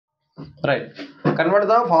Right. Convert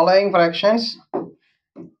the following fractions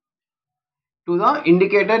to the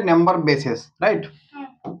indicated number basis. Right.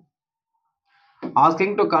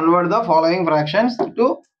 Asking to convert the following fractions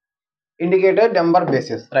to indicated number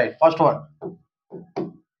basis. Right. First one.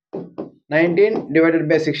 19 divided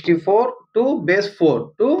by 64 to base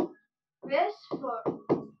 4 to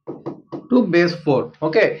base 4.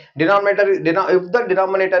 Okay. Denominator if the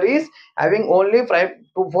denominator is having only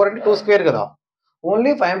 4 into 2 square kada.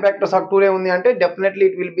 Only 5 factors of 2 undi ante definitely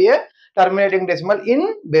it will be a terminating decimal in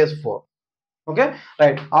base 4. Okay.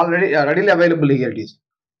 Right. Already readily available here it is.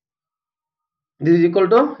 This is equal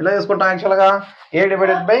to ila cheskunta actually ga a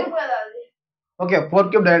divided by okay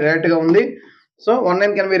 4 cube direct ga undi. So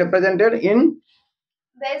 19 can be represented in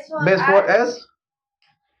base 4 as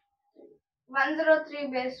 103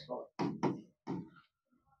 base 4.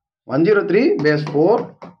 103 base 4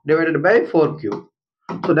 divided by 4 cube.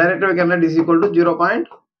 So directly we can write this is equal to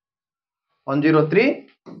 0.103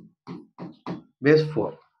 base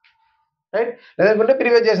 4. Right? లేదంటే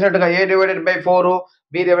previous చేసినట్టుగా a divided by 4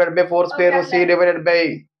 b divided by 4 square c divided by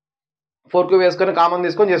 4 cube వేసుకొని common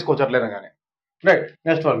తీసుకొని చేసుకోవచ్చు అట్లనే గానీ. Right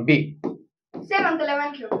next one b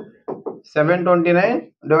 711 cube 729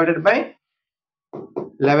 divided by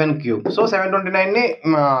 11 cube. So 729 ని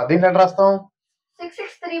దీంట్లో ఎట్లా రాస్తాం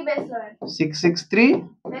 663 base 11 663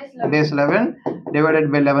 base 11 divided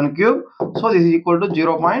by 11 cube. So this is equal to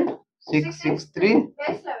 0.663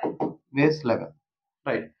 base 11.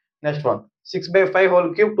 Right. Next one 6 by 5 whole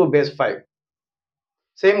cube to base 5.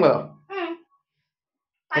 Same కదా.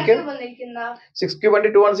 Okay. 6 cube అంటే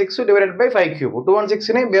 216 divided by 5 cube.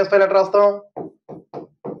 216 ని base 5 ఎట్లా రాస్తాం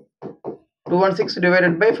 216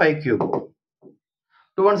 divided by 5 cube.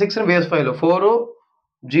 216 ని base 5 లో 4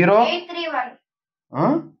 0 831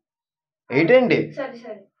 8 ఏంటి sorry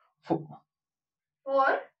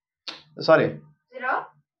 4 సారీ 0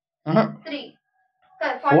 3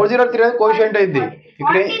 403 అనేది quotient అయింది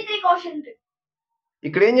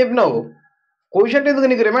ఇక్కడ ఏం చెప్పినావు కోషియంట్ ఎందుకు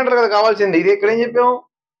నీకు రిమైండర్ కదా కావాల్సింది ఇది ఇక్కడ ఏం చెప్పావు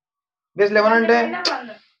బేస్ 11 అంటే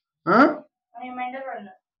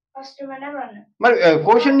మరి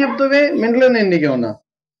కోషియంట్ చెప్తావే మెంటల్ నేను నీకేమన్నా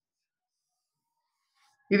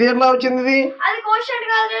ఇది ఎట్లా వచ్చింది ఇది అది కోషియంట్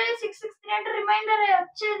కాదు 663 అంటే రిమైండర్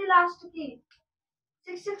వచ్చేది లాస్ట్ కి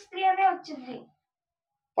 663 అనే వచ్చింది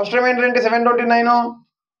ఫస్ట్ రిమైండర్ అంటే 729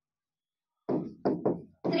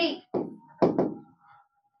 3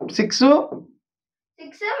 6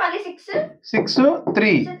 మళ్ళీ 6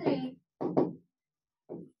 3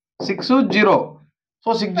 6 0 సో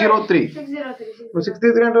 603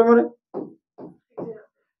 633 అంటే మరి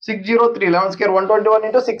 603 11 square 121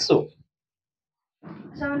 into 6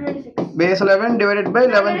 base 11 divided by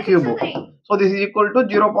 11 cube. So this is equal to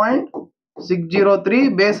 0.603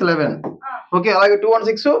 base 11. Okay, అలాగే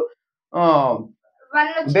 216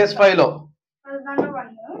 base 5 లో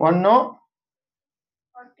 1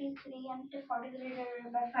 43 అంటే 43 divided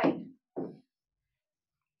by 5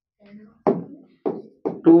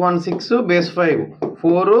 216 base 5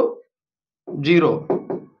 4 0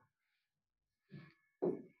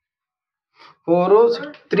 4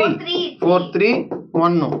 3 4 3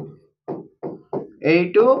 1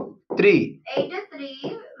 8 3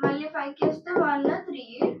 మళ్ళీ 5 కి వస్తే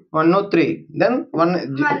 1 3 then 1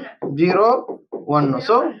 0 1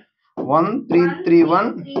 so 1331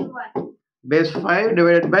 base 5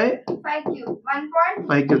 divided by 5 cube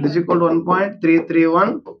 5 cube this is equal to 1.331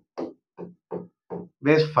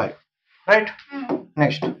 base 5. Right.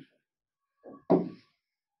 Next 1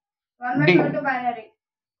 by 12 to binary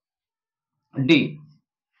D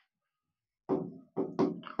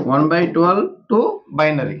 1 by 12 to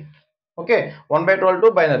binary. Okay, 1 by 12 to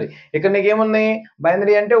binary. ఇక్కడ నీకు ఏమున్నాయి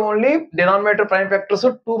binary అంటే ఓన్లీ డినామినేటర్ ప్రైమ్ ఫ్యాక్టర్స్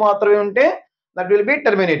 2 మాత్రమే ఉంటే that will be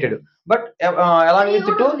terminated, but along with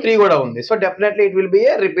 2 3 కూడా ఉంది, so definitely it will be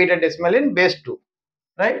a repeated decimal in base 2.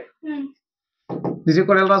 Right. This is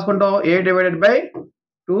equal to రాసుకుంటాం a divided by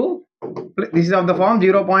 2 this is of the form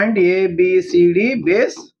 0.abcd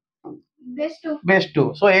base 2.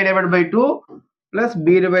 So a divided by 2 plus b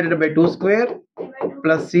divided by 2 square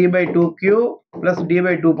plus c by 2 cube plus d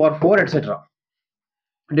by 2 power 4 etc.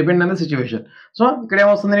 Depend on the situation. So ఇక్కడ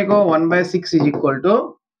ఏమొస్తుంది నీకు 1 by 6 is equal to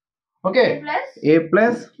okay a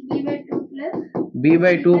plus b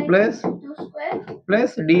by 2 plus 2 square plus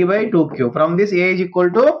d by 2 cube. From this a is equal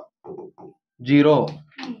to 0.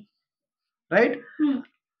 Right.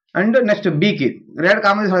 And next b కి rate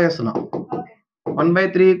common చేస్తున్నాం 1 by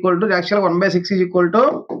 3 equal to actually 1 by 6 is equal to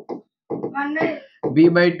 1 by b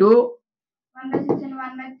by 2 1 by 6 and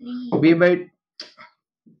 1 by 3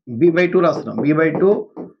 b by 2 రాస్తున్నాం b by 2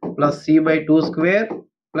 plus c by 2 square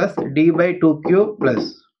plus d by 2 cube plus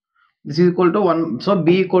this is equal to 1. So b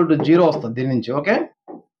equal to 0 వస్తుంది దీని నుంచి. Okay,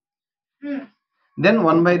 then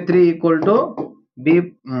 1/3 equal to b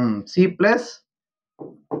c plus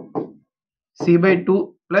c/2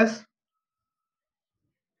 plus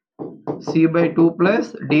c/2 plus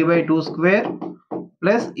d/2 square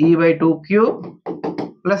plus e/2 cube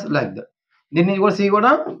plus like that. దీని నుంచి కూడా c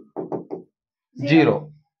కూడా 0.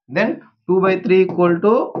 Then 2/3 equal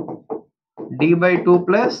to d/2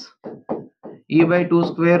 plus e/2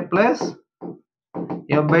 square plus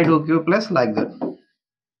f/2 cube plus like that.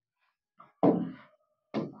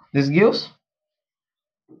 This gives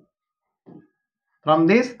from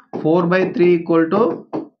this 4/3 equal to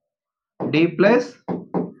d plus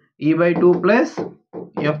e/2 plus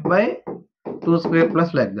f/2 square plus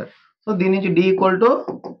like that. So దీని నుంచి d equal to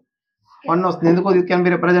 1 వస్తుంది. ఎందుకు it can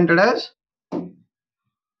be represented as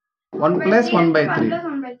 1 plus 1/3.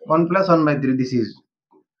 1 plus 1/3 this is.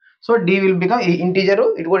 So d will become integer,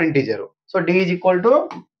 it got integer. So d is equal to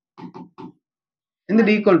in the d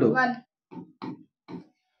equal to 1.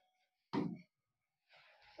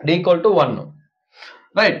 d equal to 1,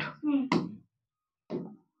 right?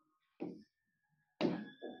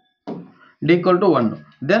 d equal to 1.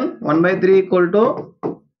 Then 1/3 equal to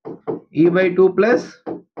e/2 plus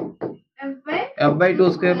f/2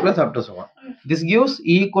 square plus up to so on. This gives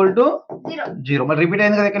e equal to 0. మరి repeat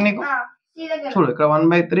అయింది కదా ఇక్కడ నీకు. చూడు ఇక్కడ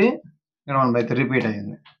 1/3 ఇక్కడ 1/3 repeat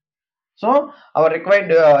అయింది. So our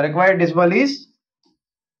required decimal is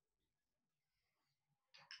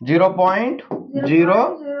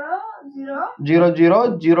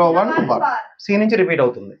 0.0001 bar. C నుంచి రిపీట్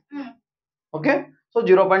అవుతుంది. Okay, so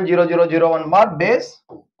 0.0001 bar base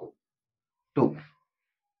 2.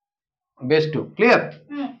 Clear,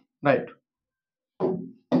 right?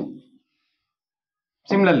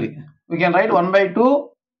 Similarly, we can write 1/2,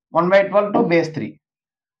 1/12 to base 3.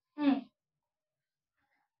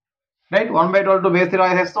 Right? 1/12 to base 3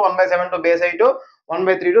 raise to 1/7 to base 8 to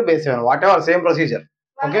 1/3 to base 7. Whatever, same procedure.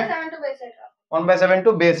 Okay? 1/7 to base 8. 1/7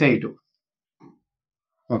 to base 8.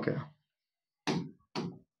 Okay.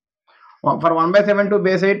 For 1/7 to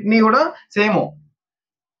base 8 ni kuda same.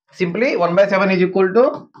 Simply 1/7 is equal to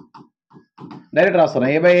direct rasana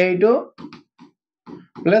a/8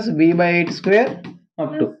 plus b/8 square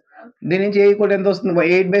up to. దీని నుంచి a equal to ఎంత వస్తుంది?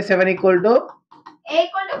 8/7 equal to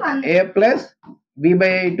a plus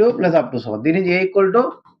b/8 plus up to so. దీని నుంచి a equal to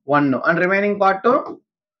 1 and remaining part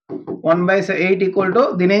 1/8 equal to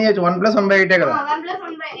దీని నుంచి 1 plus 1/8 కదా,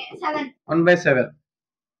 1/7.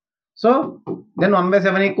 So then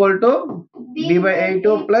 1/7 equal to b/8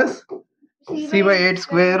 plus c/8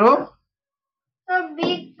 square. So b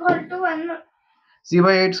equal to 1.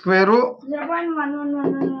 c/8 square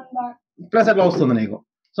 0.1111 bar plus అట్లా వస్తుంది నీకు.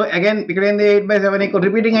 So again ఇక్కడ ఏంది 8/7 ఈక్వల్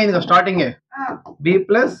రిపీటింగ్ అయింది కదా starting b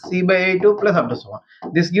plus c/8 plus up to so.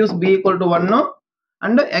 This gives b equal to 1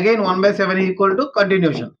 and again 1/7 equal to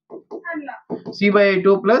continuation c/8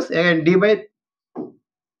 plus again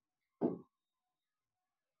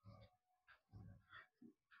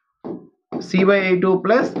c/8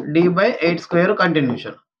 plus d/8 square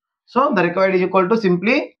continuation. So the required is equal to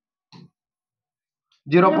simply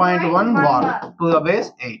 0.1 bar to the base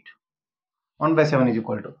 8. 1/7 is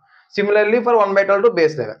equal to. Similarly for 1/12 to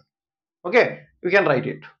base 11. Okay, we can write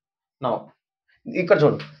it now. ఇక్కడ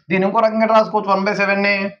చూడు, దీని ఇంకో రకంగా రాసుకోవచ్చు. 1/7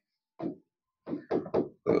 ని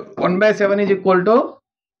 1/7 is equal to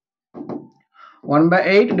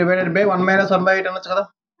 1/8 divided by 1 minus 1/8 అనొచ్చు కదా.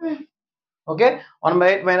 Okay,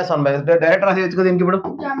 1/8 minus 1/8 direct రాసేయచ్చు కదా దీనికి. ఇప్పుడు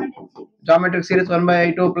geometric series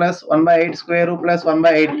 1/8 plus 1/8 square plus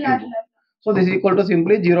 1/8 cube. So this is equal to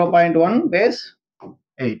simply 0.1 base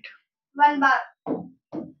 8. 1 bar.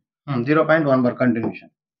 0.1 bar continuation.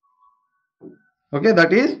 Okay,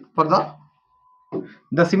 that is for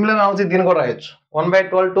the similar analysis దీని కూడా రాయొచ్చు.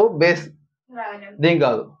 1/12 to base దీని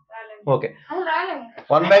కాదు. Okay,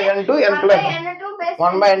 1/n to n plus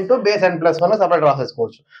 1/n to base n plus 1 separate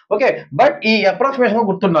రాసేసుకోవచ్చు. Okay, but ఈ approximation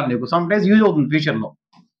గుర్తుండాలి నీకు. Some times use అవుతుంది future లో.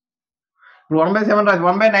 ఇప్పుడు 1/7 రాసి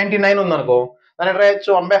 1/99 ఉంది అనుకో, దాన్ని రాయొచ్చు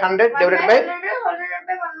 1/100 డివైడెడ్ బై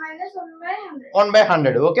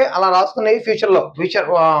 1/100. ఓకే, అలా రాసుకునేవి ఫ్యూచర్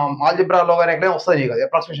ఆల్జిబ్రాలో కానీ ఎక్కడైనా వస్తాయి నీకు అది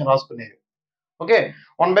అప్రాక్సిమేషన్ రాసుకునేవి. ఓకే,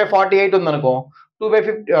 1/48 ఉంది అనుకో,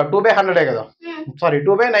 2/100 కదా, సారీ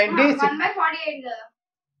 2/96,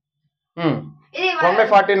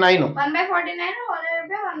 1/49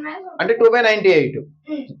 అంటే 2/98.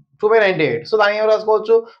 సో దాన్ని ఏం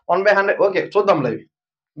రాసుకోవచ్చు 1/100. ఓకే, చూద్దాం లైవ్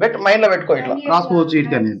బట్ మైండ్ లో పెట్టుకో, ఇట్లా రాసుకోవచ్చు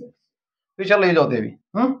వీటికి అనేది ఫ్యూచర్ లో యూజ్ అవుతాయి.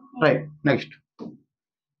 రైట్, నెక్స్ట్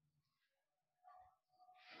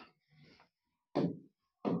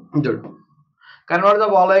చూడు, convert the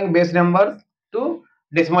following base number to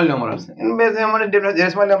decimal numerals. In base ఏమంటే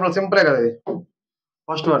డెసిమల్ న్యూమరల్ సింపులే కదా ఇది.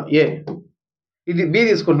 ఫస్ట్ వన్ ఏ, ఇది బి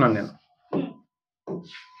తీసుకుంటున్నాను నేను.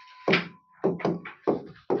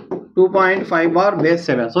 2.5 bar base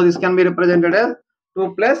 7. So this can be represented as 2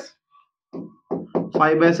 plus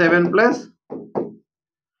 5 by 7 plus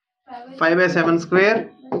 5 by 7 square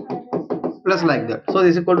plus like that. So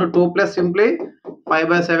this is equal to 2 plus simply 5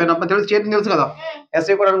 by 7 అప్పుడు చేతిని తెలుసు కదా,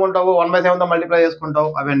 ఎస్ఏ కూడా అనుకుంటావు 1 by 7 తో మల్టిప్లై చేసుకుంటావు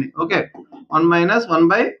అవన్నీ. Okay, 1 minus 1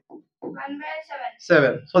 by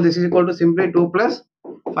 7. So this is equal to simply 2 plus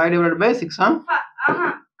 5 divided by 6.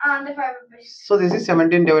 So this is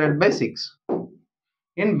 17 divided by 6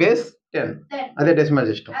 in base 10. అదే decimal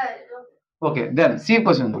system. Okay, then see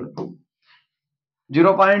question చూడు.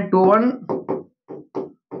 0.21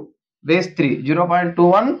 base 3,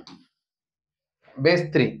 0.21 base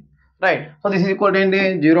 3, right? So this is equal to ఏంటి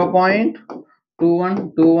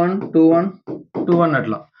 0.21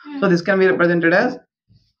 అట్లా. So this can be represented as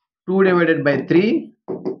 2 divided by 3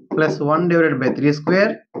 plus 1 divided by 3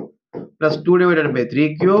 square plus 2 divided by 3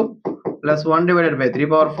 cube plus 1 divided by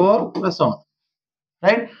 3 power 4 plus so on.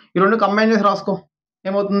 Right, ఈ రెండు combine చేసి రాసుకో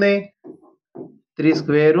ఏమవుతుంది 3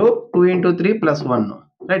 square 2 into 3 plus 1.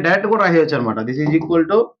 Right, direct కూడా రాసేయచ్చు అనమాట. This is equal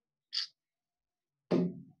to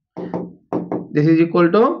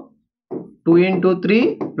 2 into 3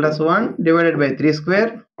 plus 1 divided by 3 square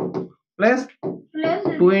plus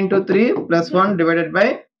 2 into 3 plus 1 divided by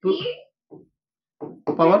 2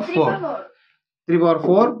 power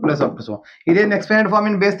 4 plus up to so. ఇదే expanded form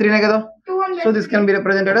in base 3 నే కదా. So this can be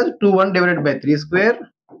represented as 21 divided by 3 square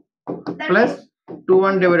plus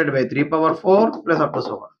 21 divided by 3 power 4 plus up to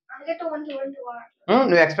so on.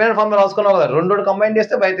 నువ్వు expanded form రాసుకున్నావు కదా, రెండు combine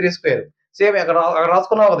చేస్తే by 3 square. Same అక్కడ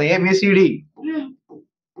రాసుకున్నావు కదా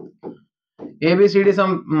A B C D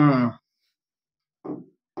some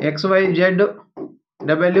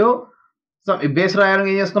XYZW. Base రాయడానికి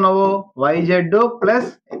ఏం చేసుకున్నావు YZ plus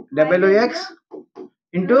WX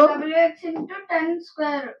into 10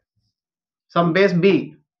 square. Some base B.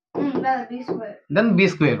 B square. Then B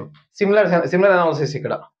square. Similar analysis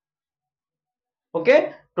ఇక్కడ. Okay,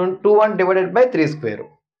 21 divided by 3 square.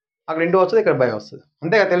 అక్కడ ఇంటూ వస్తుంది, ఇక్కడ బై వస్తుంది,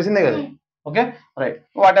 అంతే కదా, తెలిసిందే కదా. Okay, right,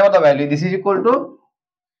 what ever the value, this is equal to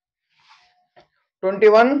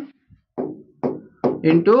 21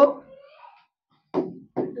 into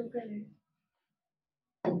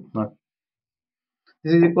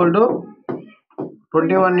this is equal to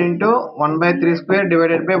 21 into 1 by 3 square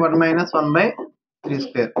divided by 1 minus 1 by 3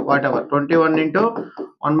 square, whatever. 21 into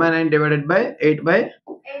 1 by 9 divided by 8 by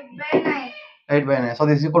 9. So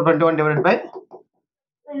this is equal to 21 divided by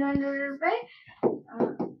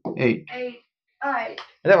 8.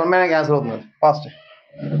 అదే 1 by 9 cancel అవుతుంది fast.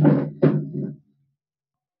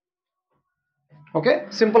 Okay,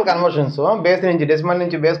 simple conversions. Base నుంచి decimal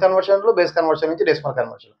నుంచి base కన్వర్షన్లు, base conversion నుంచి decimal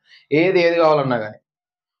conversion, ఏది కావాలన్నా కానీ.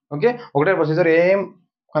 Okay, ఒకటే procedure, ఏం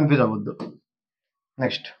కన్ఫ్యూజ్ అవ్వద్దు.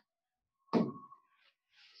 Next,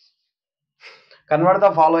 convert the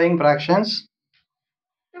following fractions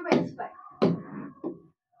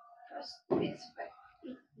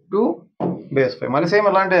to base 5. మళ్ళీ సేమ్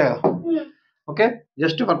అలాంటి. Okay,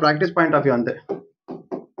 just for practice point of view అంతే.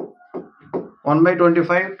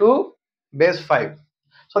 1/25 టు బేస్ 5.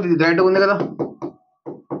 సో ఇది డైరెక్ట్గా ఉంది కదా,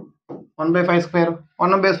 1/5 స్క్వేర్,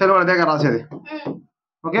 1 బేస్ 5 అదే కదా రాసేది.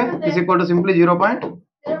 Okay, this equal to simply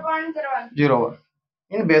 0.01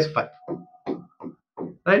 in base 5.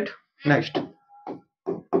 Right, next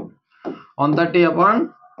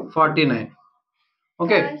 130/49.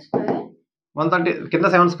 Okay, 130 కింద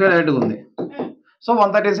 7 స్క్వేర్ డైరెక్ట్గా ఉంది. సో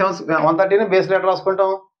 130ని బేస్ లెటర్ రాసుకుంటాం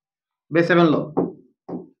బేస్ 7లో.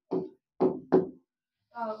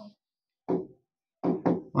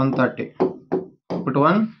 130 put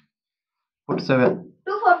 1 put 7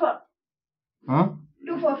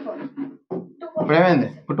 ఇప్పుడు ఏమైంది,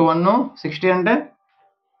 put 1 60 అంటే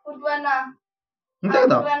అంతే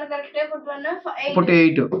కదా. put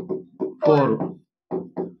 8 4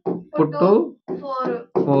 put 2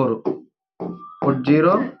 4 put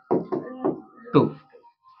 0 2.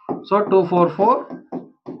 So 244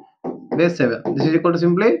 base 7. This is equal to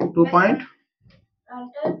simply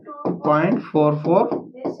 2.44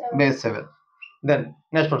 base 7. Then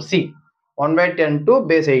next one C, 1/10 to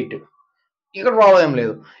base 8. ఇక్కడ ప్రాబ్లం ఏం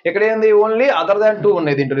లేదు, ఇక్కడ ఏంది ఓన్లీ అదర్ దాన్ 2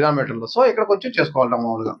 ఉన్నాయి దీంట్లో డినామినేటర్లో. సో ఇక్కడ కొంచెం చేసుకోవాలి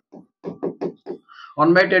మామూలుగా.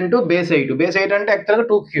 1/10 to base 8. Base 8 అంటే యాక్చువల్గా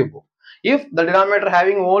 2 cube. If the denominator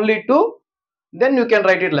having only 2, then you can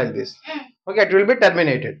write it like this. Okay, it will be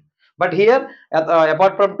terminated. But here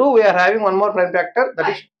apart from 2 we are having one more prime factor, that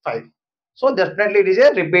is 5. So definitely it is a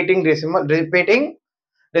repeating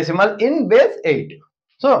decimal in base 8.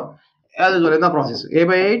 So as usual in the process, a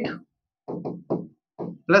by 8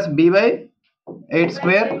 plus b by 8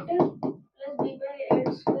 square plus b by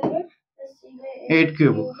 8 square plus c by 8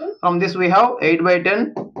 cube. From this we have 8 by 10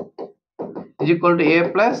 is equal to a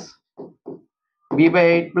plus b by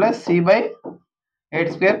 8 plus c by 8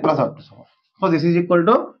 square plus up to so. So this is equal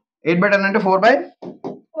to 8 by 10 and 4 by 5.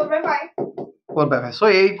 4 by 5. So a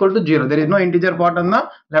equal to 0. There is no integer part on the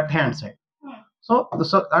left hand side. So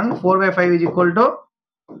and 4 by 5 is equal to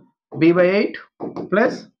b by 8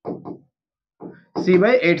 plus c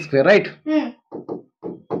by 8 square, right?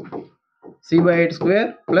 C by 8 square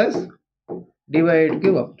plus d by 8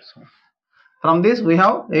 cube up to so. From this we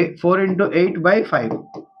have 4 into 8 by 5.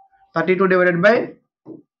 32 divided by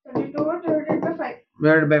 5.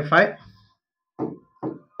 Divided by 5.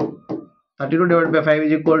 32 divided by 5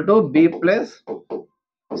 is equal to b plus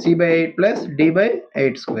c by 8 plus d by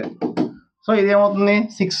 8 square. So ఇది ఏమవుతుంది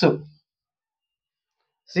 6.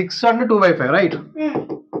 6 and 2 by 5, right?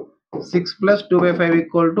 6 plus 2 by 5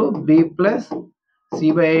 equal to b plus c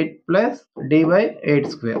by 8 plus d by 8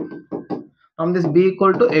 square. From this b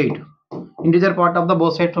equal to 8. Integer part of the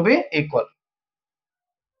both sides to be equal.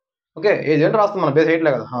 Okay, is it రాస్తున్నాను base 8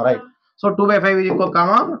 లే కదా, right? So 2 by 5 is equal,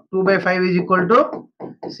 2 by 5 is equal to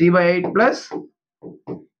c by 8 plus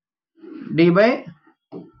d by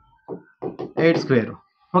 8 square.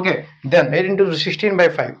 Okay, then 8 into 16 by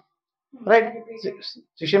 5, right?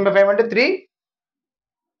 16 by 5 అంటే 3.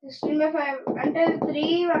 16 by 5 అంటే 3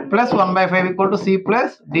 plus 1 by 5 equal to c plus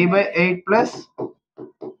d by 8 plus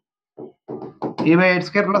e by 8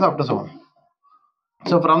 square plus up to so on.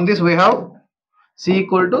 So from this we have c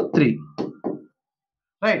equal to 3,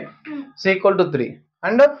 right? C equal to 3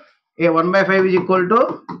 and a 1 by 5 is equal to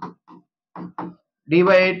d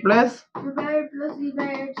by 8 plus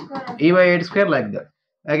e by 8 square like that.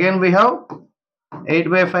 Again we have 8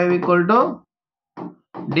 by 5 equal to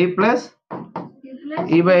d plus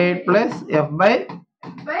e by 8 plus f by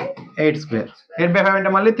 8 square. 8 by 5 అంటే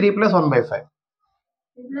మళ్ళీ 3 plus 1 by 5.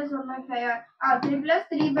 3 plus 1 by 5. 3 plus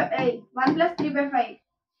 3 by 8. 1 plus 3 by 5.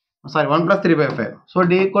 Sorry, 1 plus 3 by 5. So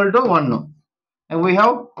d equal to 1. And we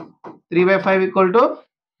have 3 by 5 equal to,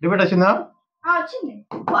 repeat వచ్చిందా? వచ్చింది.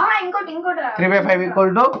 ఇంకోటి 3 by 5 equal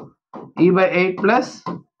to e by 8 plus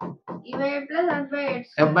e by 8 plus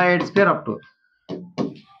f by 8 square up to.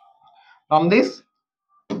 From this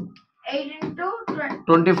 8 into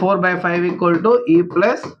 24 by 5 equal to e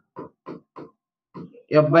plus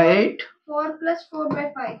f by 8 4 plus 4 by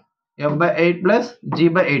 5 f by 8 plus g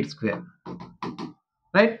by 8 square,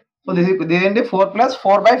 right? So this is 4 plus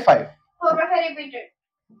 4 by 5. 4 by 5 repeated.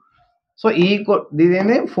 So e equal, this is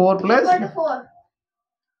 4 plus equal to 4.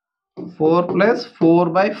 4 plus 4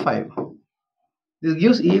 by 5. This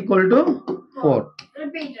gives e equal to 4.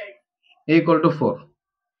 Repeated. E equal to 4.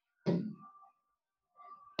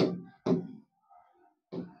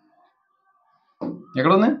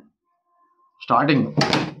 ఎక్కడ ఉంది starting?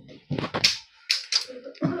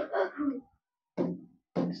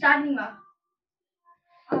 Starting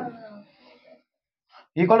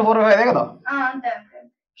equal 4 అదే కదా, అంతే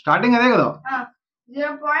starting అదే కదా.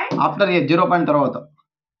 0. After 0 point తర్వాత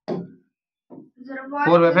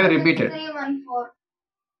 4 by 5 repeated. 314.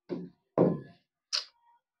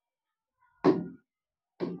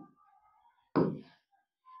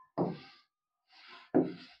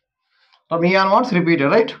 From here onwards repeated,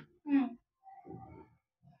 right?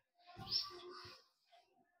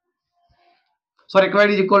 So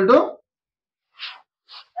required is equal to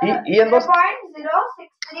e and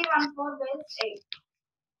 0.06314 base 8.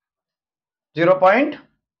 0.0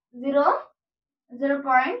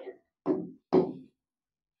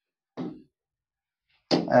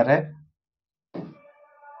 Alright.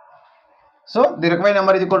 So the required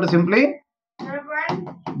number is equal to simply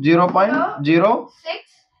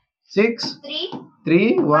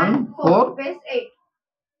 0.06314 base 8.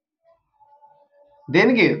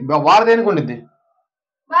 దేనికి war దేనికి ఉండిద్ది?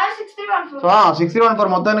 6314. So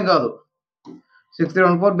 6314 మొత్తానికి కాదు,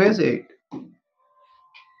 6314 base 8.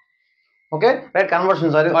 Okay, right.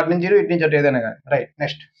 Conversion sorry, అటు నుంచి ఇటు నుంచి అటు ఏదైనా కానీ, right.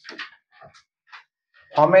 Next,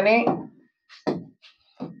 how many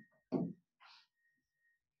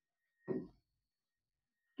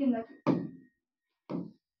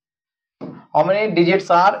digits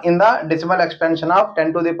are in the decimal expansion of 10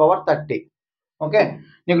 to the power 30? Okay,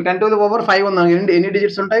 నీకు 10 to the power 5 ఉందా, ఎన్ని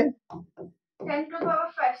డిజిట్స్ ఉంటాయి? 10 to the power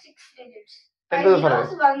 5, 6 digits. 10 to the power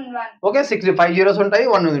 1 1. Okay, 5 zeros ఉంటాయి,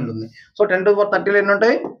 1 ఉంటుంది. సో 10 to the power 30 లో ఎన్ని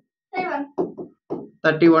ఉంటాయి?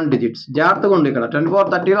 31 digits. జాగ్రత్తగా ఉంది ఇక్కడ. 10 to the power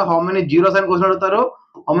 30 లో హౌ మెనీ జీరోస్ అని క్వశ్చన్ అడుగుతారు,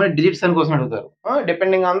 హౌ మెనీ డిజిట్స్ అని క్వశ్చన్ అడుగుతారు.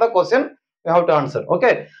 Depending on the question you have to answer. Okay,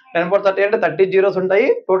 10 to the power 30 అంటే 30 జీరోస్ ఉంటాయి,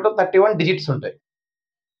 టోటల్ 31 డిజిట్స్ ఉంటాయి.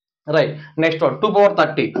 Right. Next 2 to the power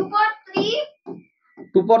 30. 2 power 3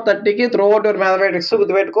 2 power 30 కి through out your mathematics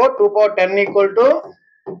గుర్తుపెట్టుకో 2 power 10 equal to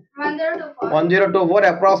 1024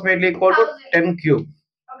 approximately equal to 10 cube.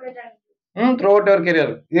 Through out your career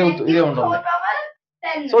ఇదే ఉంటుంది.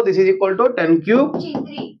 So this is equal to 10 cube.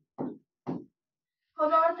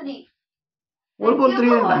 3 whole power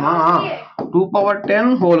 3 అంటమ్మా 2 power 10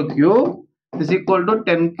 whole cube is equal to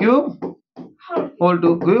 10 cube whole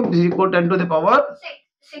 2 cube is equal to 10 to the power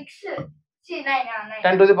 6 9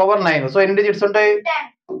 10 to the power 9. So ఎన్ని digits ఉంటాయి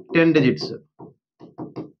 10 digits.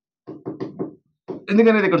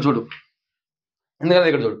 ఎందుకనేది ఇక్కడ చూడు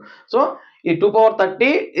so ఈ 2 power 30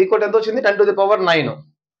 equal ఎంత వచ్చింది 10 to the power 9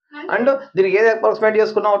 and దీనికి ఏది approximate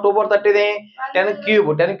చేసుకున్నాం 2 power 30 ని 10 క్యూబ్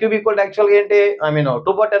ఈక్వల్ టు యాక్చువల్ గా ఏంటి ఐ మీన్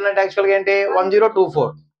 2 power 10 అంటే యాక్చువల్ గా ఏంటి 1024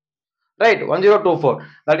 right 1024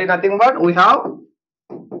 that is nothing but we have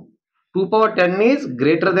 2 power 10 is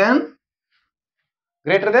greater than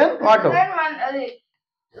what 1000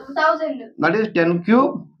 that is 10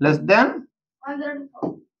 cube less than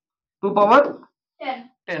 2 power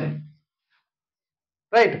 10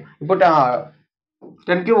 right ఇప్పుడు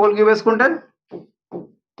 10 cube whole cube వేసుకుంటే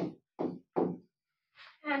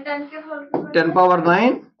 10 power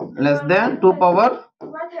 9 less than 2 power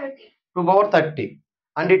 30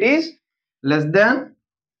 and it is less than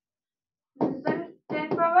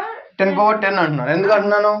 10 power 10 అంటున్నాను ఎందుకు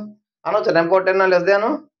అంటున్నాను అనొచ్చా 10 power 10 less than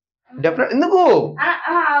definite ఎందుకు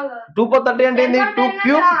 2 power 30 అంటే ఏంటి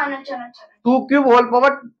 2 cube whole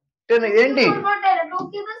power 10 ఏంటి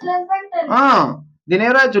దీని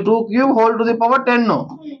ఏం రాయొచ్చు 2 cube whole to the power 10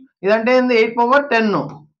 ఇదంటే ఏంది 8 power 10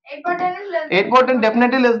 8 power 10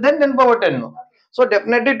 definitely less than 10 power 10. So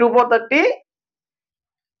definitely 2 power 30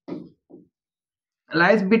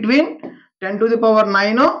 lies between 10 to the power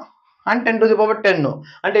 9 and 10 to the power 10.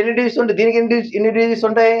 అంటే ఎన్ని డిజిట్స్ ఉంటాయి దీనికి ఎన్ని డిజిట్స్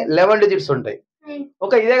ఉంటాయి 11 డిజిట్స్ ఉంటాయి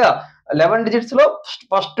ఓకే ఇదేగా 11 డిజిట్స్ లో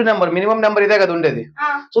ఫస్ట్ నెంబర్ మినిమం నెంబర్ ఇదే కదా ఉండేది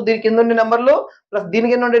సో దీనికి కింద ఉండే నెంబర్లు ప్లస్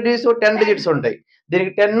దీనికి ఎన్ని ఉండే డిజిట్స్ 10 డిజిట్స్ ఉంటాయి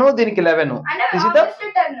దీనికి 10 దీనికి 11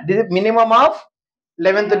 this is minimum of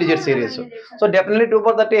 11th digit series. So definitely 2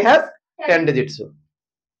 power 30 has 10 digits.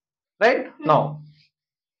 Right? Now,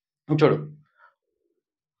 చూడు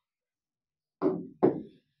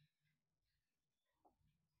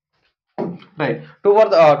right 2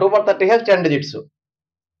 power 30 has 10 digits.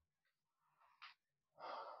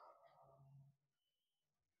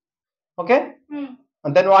 Okay?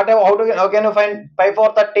 And then how can you find 5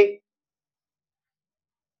 power 30?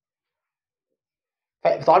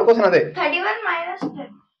 Third question అదే 31 minus 10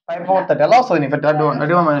 5 power 30 ఎలా వస్తుంది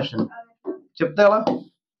 31 minus 10 చెప్తే ఎలా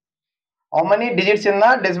how many digits in the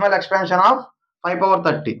decimal expansion of 5 power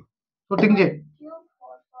 30 so think je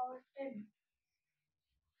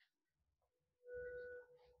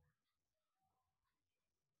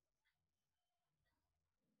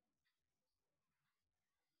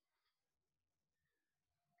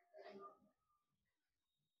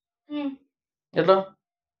 10 ఎట్లా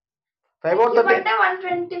 5 power 30 అంటే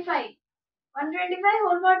 125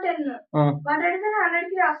 whole power 10 125 100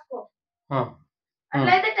 కి రాసుకో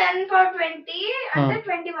అట్లయితే 10 power 20 అంటే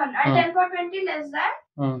 21 and 10 power 20 less than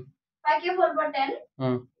 5 cube whole power 10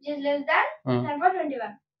 which is less than 10 power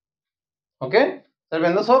 21 okay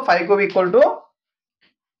so 5 cube equal to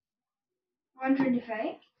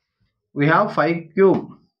 125 we have 5 cube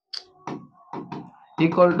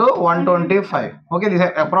equal to 125 okay this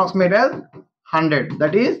is approximate as 100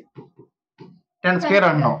 that is 10 square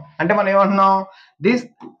అంటున్నాం అంటే మనం ఏమంటున్నాం this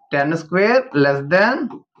 10 square less than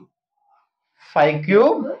 5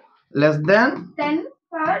 cube less than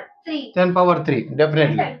 10 power 3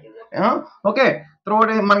 definitely okay throughout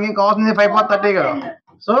మనకి కావాల్సింది 5 power 30 కదా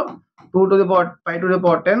so 2 to the power 5 to the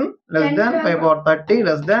power 10 less than 5 power 30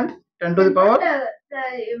 less than 10 to the power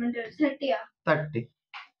 30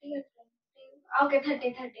 okay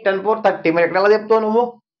 30 10 power 30 మరి ఎక్కడ ఎలా చెప్తావు నువ్వు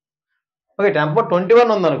ఓకే 10 power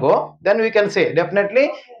 21 ఉందనుకో then we can say definitely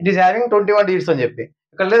it is having 21 digits అని చెప్పి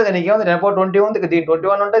ఇక్కడ లేదు నీకు ఏముంది 10 power 20 ఉంది దీనికి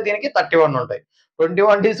 21 ఉంటాయి దీనికి 31 ఉంటాయి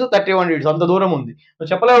 21 digits 31 digits అంత దూరం ఉంది నువ్వు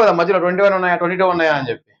చెప్పలేవు కదా మధ్యలో 21 ఉన్నాయా 22 ఉన్నాయా అని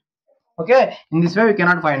చెప్పి okay in this way we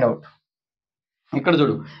cannot find out ఇక్కడ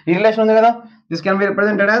చూడు ఈ రిలేషన్ ఉంది కదా this can be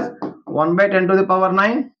represented as 1/10 to the power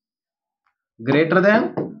 9 greater than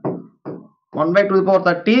 1/2 to the power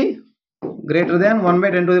 30 greater than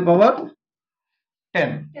 1/10 to the power 10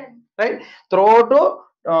 right throughout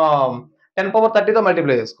 10 power 30 తో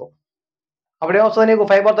మల్టిప్లై చేసుకో అప్పుడు ఏమొస్తుంది నీకు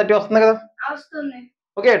 5 power 30 వస్తుంది కదా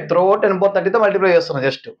ఓకే త్రూఅవుట్ 10 power 30 తో మల్టిప్లై చేస్తున్నా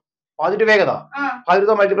జస్ట్ పాజిటివే కదా పాజిటివ్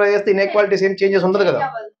తో మల్టిప్లై చేస్తే ఇన్ఈక్వాలిటీస్ ఏం చేంజెస్ ఉండదు కదా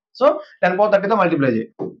సో 10 power 30 తో మల్టిప్లై చేయి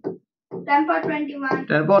 10 power 21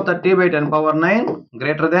 10 power 30 by 10 power 9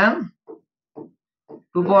 greater than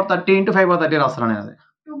 2 power 30 into 5 power 30 రాస్తున్నాను నేను అది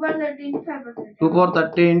 2 power 30 into 5 power 30 2 power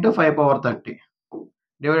 30 into 5 power 30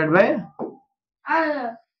 divided by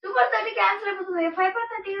 2 power 30 cancel అయిపోతుంది. 5 power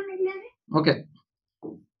 30 మిగిలేది. ఓకే,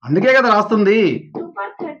 అందుకే కదా రాస్తుంది 2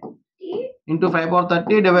 power 30 into 5 power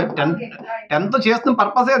 30 divide 10. 10th చేస్తున్న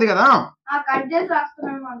పర్పసే అది కదా. కట్ చేసి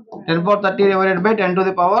రాస్తున్నాను అనుకున్నాను. 10 power 30 divided by 10 to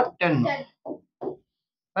the power 10.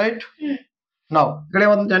 Right. Now ఇక్కడ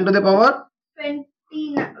ఏమవుతుంది? 10 to the power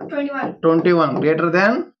 21 greater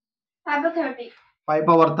than 5 power 30. 5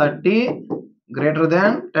 power 30 greater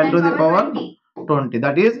than 10 to the power 20.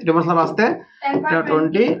 That is reverse లో రాస్తే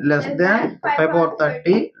 20 less than 5 power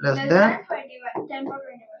 30 less than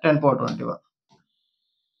 10 power 21.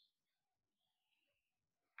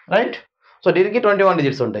 Right. So దీనికి 21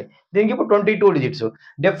 digits ఉంటాయి, దీనికి ఇప్పుడు 22 digits.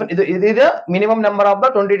 ఇది minimum number of the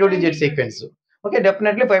 22 digit sequence. Okay,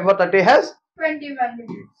 definitely 5 power 30 has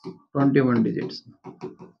 21 digits.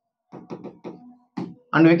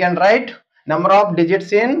 And we can write number of digits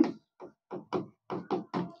in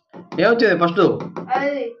ఏమొచ్చేది first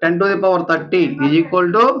 10 to the power 30 is equal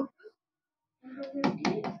to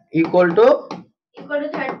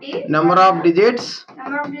 30 number of digits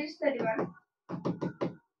 31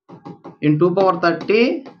 in 2 power 30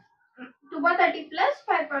 plus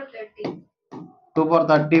 5 power 30 2 power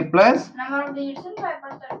 30 plus number of digits in 5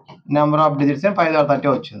 power 30 number of digits in 5 power 30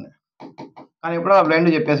 వచ్చింది. కానీ ఇప్పుడు ఆ blind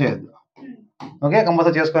చెప్పేసేయద్దు. Okay,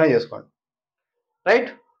 compulsory చేసుకోండి. Right.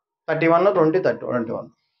 31 20 30 21.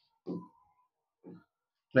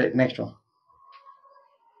 Right. Next one.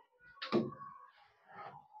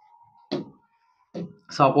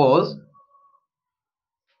 Suppose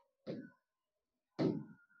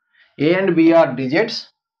A and B are digits,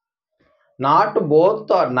 not both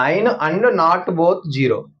 9 and not both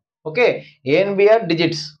 0. Okay, A and B are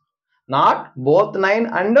digits, not both 9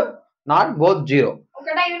 and not both 0.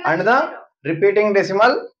 And the repeating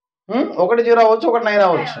decimal ఒకటి 0 అవ్వచ్చు, ఒకటి 9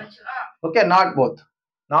 అవ్వచ్చు. Okay, not both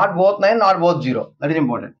 9, not both 0. That is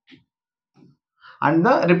important. And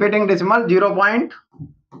the repeating decimal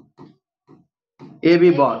 0.AB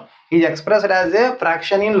bar is expressed as a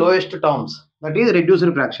fraction in lowest terms. That is reduced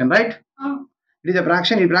fraction, right? It is a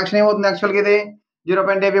fraction. ఈ fraction ఏమవుతుంది యాక్చువల్గా? ఇది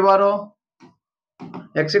 0.AB bar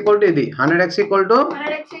x equal to ఇది 100x equal to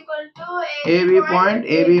AB point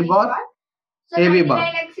AB bar AB bar.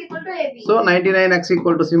 So 99x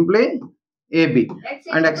equal to simply AB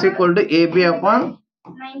and x equal to AB upon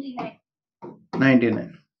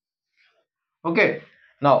 99. Okay,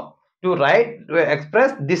 now to express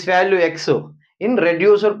this value x in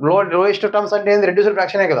lowest terms అంటే reduced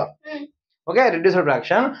fraction కదా. Okay, reduced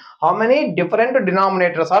fraction, how many different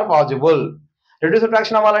denominators are possible? Reduced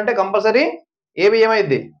fraction అవ్వాలంటే compulsory AB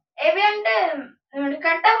ఏమైంది? AB అంటే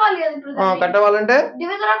cut అవ్వాలి కదా. ఇప్పుడు cut అవ్వాలంటే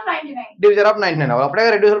divisor of 99 అవ్వాలి, అప్పుడే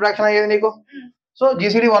రెడ్యూస్డ్ ఫ్రాక్షన్ అయ్యేది నీకు. సో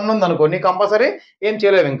GCD 1 ఉంది అనుకో, నీకు కంపల్సరీ ఏం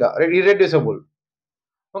చేయలేవు ఇంకా, ఇర్రెడ్యూసిబుల్.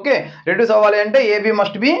 ఓకే, రెడ్యూస్ అవ్వాలి అంటే AB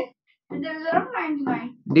must be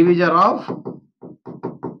divisor of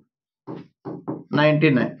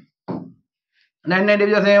 99. 99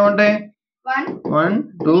 డివిజర్స్ ఏముంటాయి? 1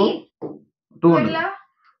 2 ఉంటుంది,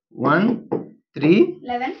 1 3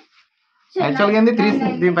 11. యాక్చువల్గా ఏంటి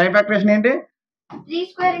 3 5 ఫ్యాక్టరేషన్ ఏంటి?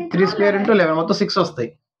 3 square into 11 మొత్తం 6 వస్తాయి.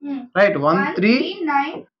 రైట్. 1 3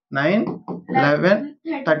 9 11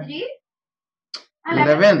 30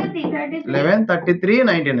 11 33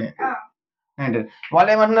 99. వాళ్ళు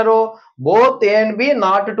ఏమంటున్నారు? Both A and B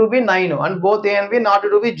not to be 9 and both A and B not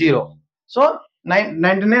to be 0. So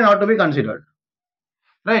 99 not to be considered.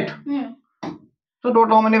 Right. So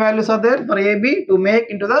total how many values are there for AB to make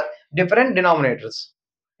into the different denominators?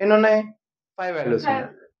 ఎన్ని ఉన్నాయి? 5 values.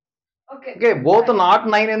 Okay, both not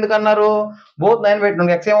 9 ఎందుకు అన్నారు? Both 9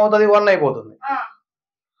 పెట్టిన x ఏమవుతుంది? 1 అయిపోతుంది.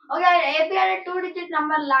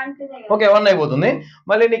 Okay, 1 అయిపోతుంది.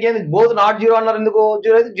 మళ్ళీ నీకేంది? Both not 0 అన్నారు ఎందుకు?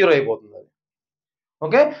 0 అయితే 0 అయిపోతుంది.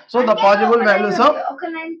 Okay, so the possible values of ఒక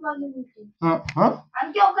 9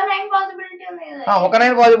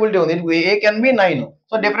 పాసిబిలిటీ ఉంది. A can be 9.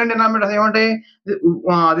 So different denominators ఏమంటాయి?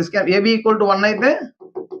 This can AB equal to 1 అయితే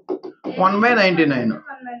 1/99.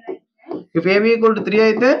 ఇఫ్ AB ఈక్వల్ టు 3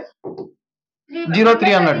 అయితే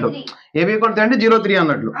 0.3 అన్నట్లు. AB ఈక్వల్ టు 3 అంటే 0.3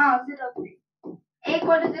 అన్నట్లు.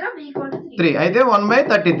 3 అయితే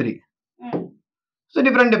 1/33. సో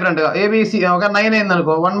డిఫరెంట్ గా ABC ఒక 9 అయింది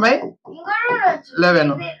అనుకో,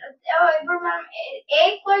 1/11. ఇప్పుడు మనం A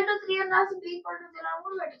ఈక్వల్ టు 3 అని రాసి B ఈక్వల్ టు 0 అని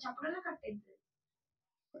కూడా చెప్పడమే కట్టేది.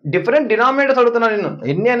 డిఫరెంట్ డినామినేటర్స్ అడుగుతున్నాను నేను,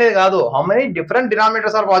 ఎన్ని అనేది కాదు. How many different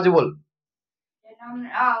denominators are possible?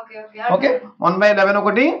 Okay, 1/11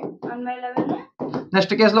 ఒకటి.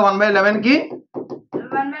 నెక్స్ట్ కేసులో 1/11 కి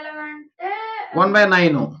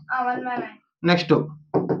 1/9. నెక్స్ట్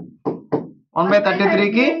 1/33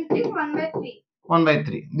 కి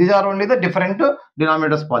 1/3. These are only the different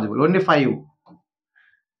denominators possible. Only 5.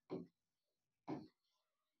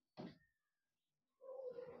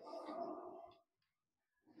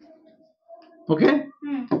 Okay.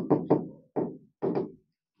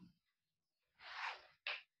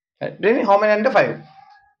 How many ante 5.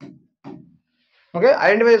 Okay,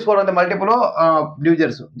 identify చేసుకోవడం అంటే మల్టిపుల్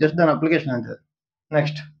డివిజర్స్, జస్ట్ దాని అప్లికేషన్ అంతే.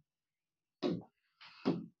 నెక్స్ట్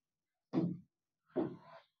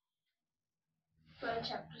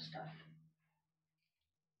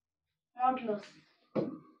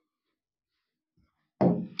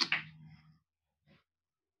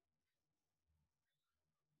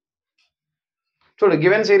చూడు,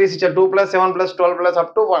 గివెన్ సిరీస్ ఇచ్చారు 2 + 7 + 12 + up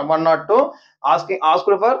to 102. asked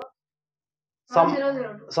for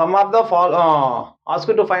sum of the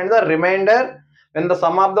asked to find the remainder when the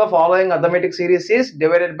sum of the following arithmetic series is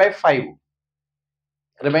divided by 5.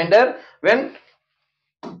 Remainder when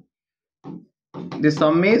the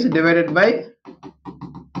sum is divided by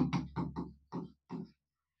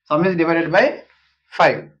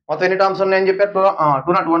 5. మొత్తం ఎన్ని terms ఉన్నాయని చెప్పారు?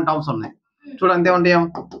 201 terms ఉన్నాయి. చూడు అంతే ఉంటాయి.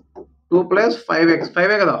 2 + 5x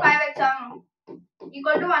 5 కదా,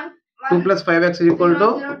 2 + 5x =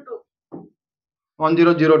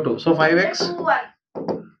 1002. So 5x =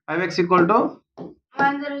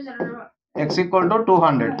 x =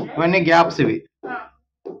 200. ఇవన్నీ గ్యాప్స్ ఇవి.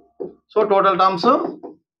 So total terms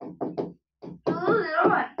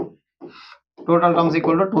 =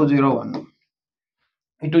 201.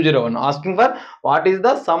 Asking for what is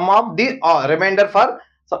the sum of the remainder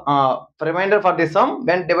for the sum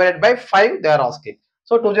when divided by 5 they are asking.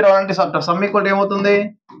 So 201 అంటే sum equal to ఏమవుతుంది?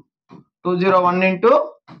 201 into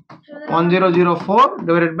 1004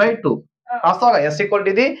 divided by 2. రాస్తావా? s equal to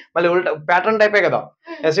ఇది మళ్ళీ ఉల్టా pattern టైపే కదా,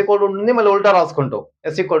 s equal to ఉంటుంది మళ్ళీ ఉల్టా రాసుకుంటావు.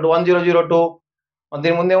 s equal to 1002,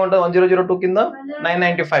 దీని ముందు ఏముంటుంది? 1002 కింద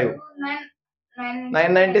 995,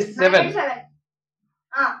 997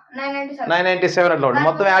 అట్లా ఉంటుంది.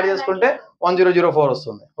 మొత్తం యాడ్ చేసుకుంటే 1004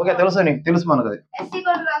 వస్తుంది. ఓకే, తెలుసు నీకు, తెలుసు మనకు అది.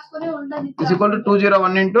 s equal to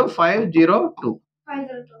 201 into 502.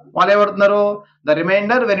 వాళ్ళు ఏమడుతున్నారు? The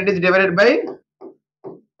remainder when it is divided by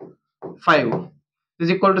 5 is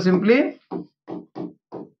equal to simply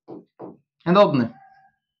ఎంత అవుతుంది?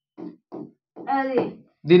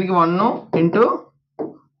 దీనికి 1 into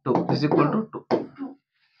 2 is equal to 2.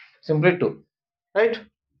 Simply 2, right?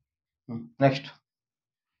 Next.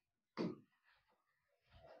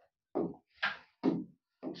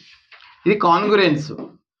 ఇది కాంగ్రుయెన్స్.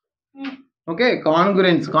 ఓకే,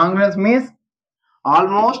 కాంగ్రుయెన్స్ మీన్స్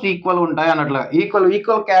ఆల్మోస్ట్ ఈక్వల్ ఉంటాయి అన్నట్లుగా. ఈక్వల్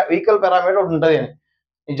పారామీటర్ ఒకటి ఉంటుంది.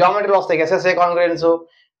 ఈ జామెట్రీలో వస్తాయి ఎస్ఎస్ఏ కాంగ్రుయెన్స్,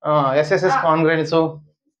 ఎస్ఎస్ఎస్ కాంగ్రుయెన్స్,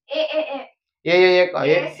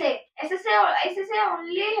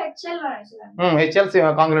 హెచ్ఎల్సి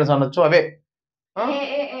కాంగ్రుయెన్స్ అనొచ్చు అవే.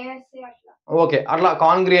 ఓకే, అట్లా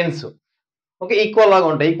కాంగ్రుయెన్స్. ఓకే, ఈక్వల్ లాగా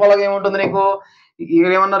ఉంటాయి. ఈక్వల్ లాగా ఏముంటుంది నీకు?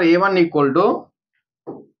 ఏమన్నారు? A1 =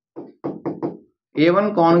 A1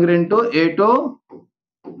 congruent to A2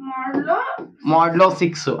 modulo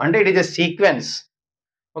 6. అంటే it is a sequence.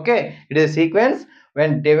 Okay, it is a sequence when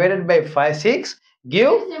divided by 5 6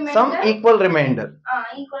 give some equal remainder.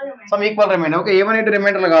 Some equal remainder. Okay, A1 A2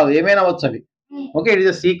 remainder కాదు, ఏమైనా అవ్వచ్చు అవి. Okay, it is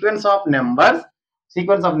a sequence of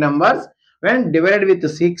numbers when divided with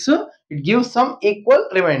 6 it gives some equal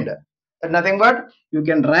remainder. But nothing but you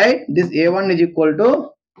can write this A1 is equal to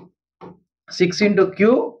 6 into Q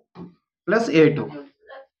plus A2.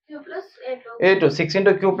 6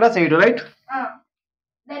 into Q plus A2, right?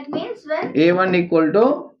 That means when A1 equal to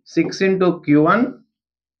 6 into Q1.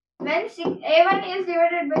 When A1 is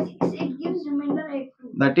divided by 6, it gives remainder 2.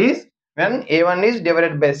 That is when A1 is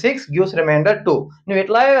divided by 6 gives remainder 2. నువ్వు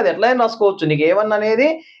ఎట్లా రాసుకోవచ్చు? నీకు A1 అనేది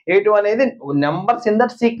A2 అనేది numbers in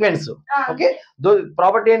that sequence. Okay, those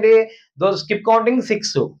property ఏంటి? Those skip counting 6.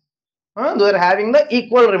 Those are having the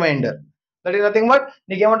equal remainder. That is nothing but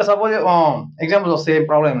నీకు ఏమంటే suppose examples వస్తాయి, ఏం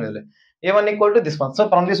ప్రాబ్లం లేదు. A1 equal to this one. So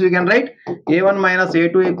from this we can write A1 minus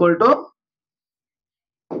A2 equal to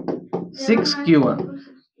 6Q1.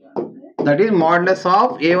 That is modulus of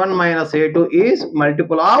A1 minus A2 is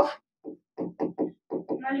multiple of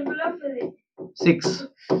 6.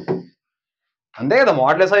 అంతే కదా,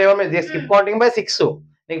 modulus of A1 is skip counting by 6.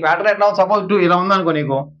 నీకు pattern ఎట్లా ఉంది? Suppose 2 ఇలా ఉంది అనుకో,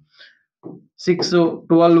 నీకు 6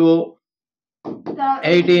 12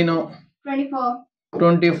 18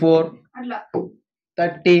 24 అట్లా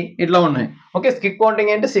 30 ఇట్లా ఉన్నాయి. ఓకే, స్కిప్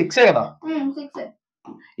కౌంటింగ్ ఏంటి? 6 కదా.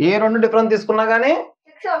 ఏ రెండు డిఫరెన్స్ తీసుకున్నా గానీ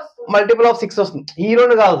మల్టిపుల్ ఆఫ్ 6 వస్తుంది. ఈ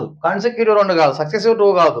రెండు కాదు, కాన్సెక్యూటివ్ 2 కాదు, సక్సెసివ్ 2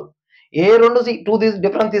 కాదు, ఏ రెండు 2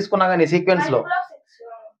 డిఫరెన్స్ తీసుకున్నా కానీ సీక్వెన్స్ లో.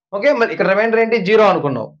 ఓకే, మరి ఇక్కడ రిమైండర్ ఏంటి? 0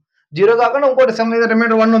 అనుకున్నావు. 0 కాకుండా ఇంకోటి సమ్ మీద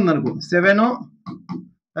రిమైండర్ 1 ఉంది అనుకో, 7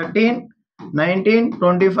 13 19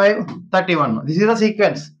 25 31. This is the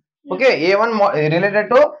sequence. Okay, A1 related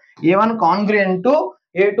to A1 కాంగ్రుయెంట్ to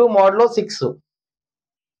A2 modulo 6.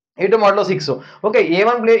 A2 modulo 6. Okay,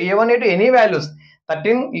 A1 A2 any values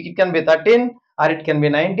 13, it can be 13 or it can be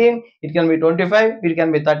 19, it can be 25, it can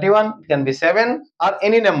be 31, it can be 7 or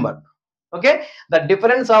any number. Okay, the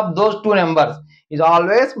difference of those two numbers is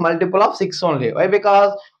always multiple of 6 only. Why?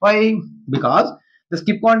 Because the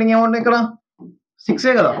skip counting ఏమన్నా ఇక్కడ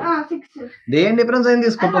 6 కదా. 6 దేని difference అయింది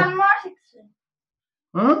తీసుకో. 1 more 6.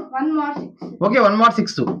 1 more 6. Okay, 1 more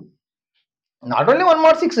 6. Not only 1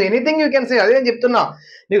 more 6, anything you can say. అదే నేను చెప్తున్నా,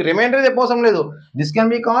 నీకు రిమైండర్ చెప్పవసరం లేదు. This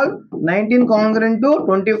can be called 19 congruent to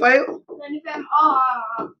 25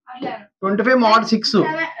 mod 6.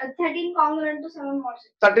 13 congruent to 7 mod 6.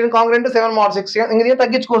 13 congruent to 7 mod 6. ఇంక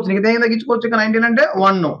తగ్గించుకోవచ్చు, నీకు ఇదే తగ్గించుకోవచ్చు. ఇక 19 అంటే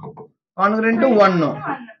 1 congruent to 1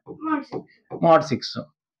 mod 6.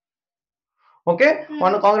 Okay,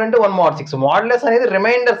 1 congruent to 1 mod 6. Modulus అనేది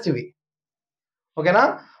రిమైండర్స్ ఇవి. ఓకేనా,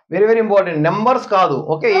 వెరీ వెరీ ఇంపార్టెంట్, నెంబర్స్ కాదు.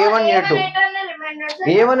 ఓకే, A1 A2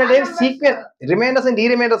 A1 అంటే సీక్వెన్స్. రిమైండర్స్ అంటే ఈ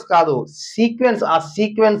రిమైండర్స్ కాదు, సీక్వెన్స్. ఆ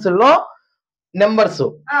సీక్వెన్స్ లో numbers.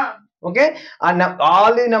 Okay,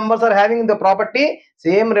 all the numbers are having the property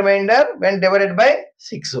same remainder when divided by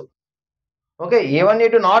 6. Okay, A1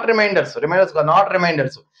 A2 not reminders not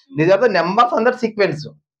reminders. These are the numbers under sequence.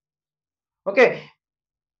 Okay,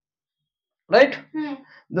 right?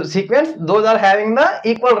 The sequence, those are having the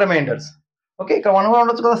equal remainders. Okay, ఇక్కడ 1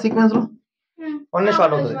 ఉండొచ్చు కదా sequence లో. 1 నే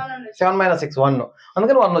start అవుతుంది. 7 minus 6 1,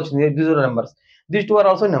 అందుకని 1 వచ్చింది. These are numbers, these two are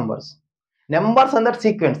also numbers under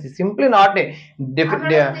sequence. Simply not a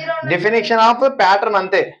definition of a pattern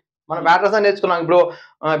అంతే. మన ప్యాటర్న్స్ అని నేర్చుకున్నాం.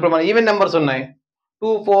 ఇప్పుడు మన ఈవెన్ నెంబర్స్ ఉన్నాయి,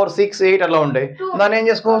 2 4 6 8 అలా ఉంటాయి. దాన్ని ఏం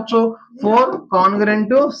చేసుకోవచ్చు, 4 congruent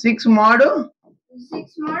to 6 mod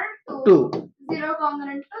 2, 0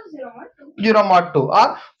 congruent to 0 mod 2, 0 mod 2 or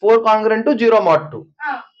 4 congruent to 0 mod 2.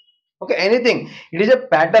 Okay, anything, it is a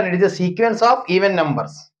pattern, it is a sequence of even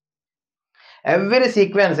numbers. Every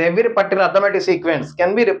sequence, every particular arithmetic sequence can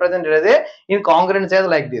be represented as a incongruence as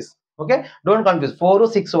like this. Okay, don't confuse 4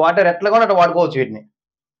 6 water ఎట్లా కూడా అట్లా వాడుకోవచ్చు వీటిని.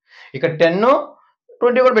 ఇక్కడ 10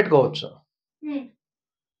 20 కూడా పెట్టుకోవచ్చు.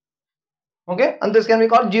 Okay, and this can be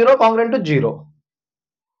called 0 congruent to 0.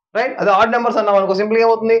 Right, అది odd numbers అన్నాం అనుకో, సింపుల్ గా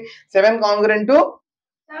ఏమవుతుంది, 7 కాంగ్రెంట్ టు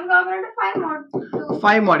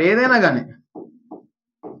 5 mod ఏదైనా కానీ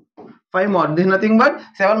 5 mod. This is nothing but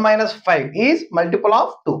 7 minus 5 is multiple of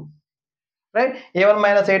 2. Right, A1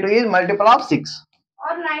 minus A2 is multiple of 6.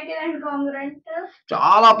 Or 99 congruent.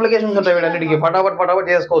 చాలా applications ఉంటాయి వీటన్నిటికి, ఫటాఫట్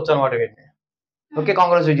చేసుకోవచ్చు అనమాట వీటిని. ఓకే,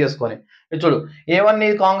 కాంగ్రెన్స్ యూజ్ చేసుకొని చూడు, A1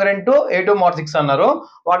 is congruent to A2 mod 6 అన్నారు.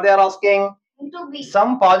 What they are asking,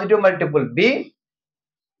 some positive multiple B,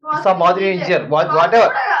 some positive integer, whatever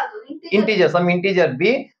integer, some integer B,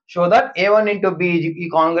 show that A1 into B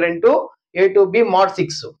is congruent to A2B mod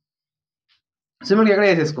 6. Simple గా ఎక్కడ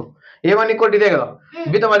చేసేసుకో, A1 equal ఇదే కదా,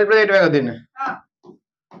 B తో multiply చేయటమే కదా దీన్ని.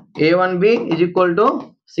 A1B is equal to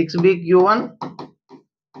 6B Q1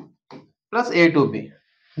 plus A2B.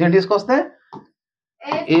 దీన్ని తీసుకొస్తే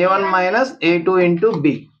A1 minus A2 into B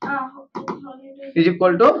is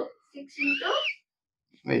equal to 6 into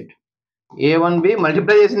wait, A1B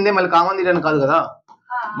multiply చేసిందే మళ్ళీ కామన్ తీయడానికి కాదు కదా,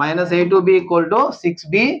 minus A2B equal to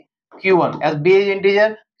 6B Q1. As B is integer,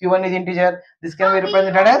 Q1 is integer, this can be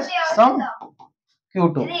represented as some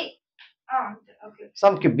Q2. Okay.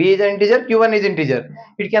 Some B is an integer, Q1 is integer,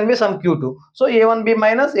 it can be some Q2. So A1B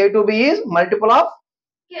minus A2B is multiple of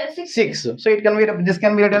 6. So it can be, this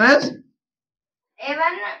can be written as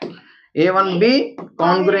A1B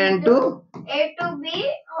congruent to A2B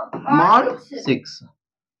mod 6.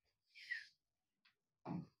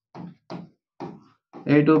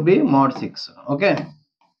 A2B mod 6. Okay,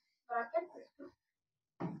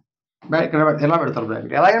 ఎలా పెడతారు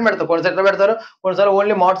bracket, ఎలాగైనా పెడతారు, కొన్నిసార్లు ఎట్లా పెడతారు, కొన్నిసార్లు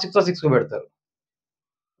only mod 6 6 పెడతారు.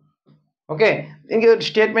 Okay, ఇంక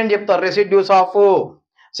స్టేట్మెంట్ చెప్తారు, residues of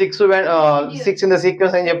 6 in the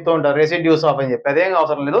sequence అని చెప్తూ ఉంటారు, రెసిడ్యూస్ ఆఫ్ అని చెప్పి. అదేం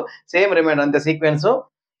అవసరం లేదు, సేమ్ రిమైండర్ అంతే. Sequence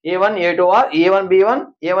A1 A2 are A1 B1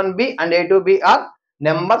 A1B and A2B are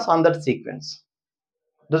numbers on that sequence.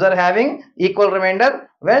 Those are having equal remainder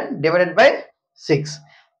when divided by 6.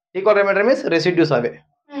 Equal remainder means residues away.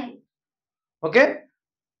 Okay,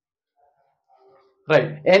 right,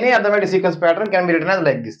 any arithmetic sequence pattern can be written as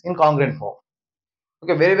like this in congruent form.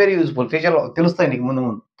 Okay, very very useful, future లో తెలుస్తాయి నీకు ముందు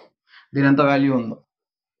ముందు దీని ఎంత value ఉందో.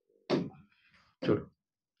 చూడు,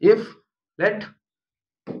 if let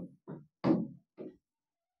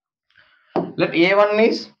A1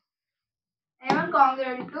 is A1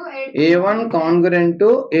 congruent to A1 congruent to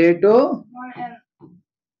A2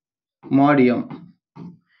 mod M.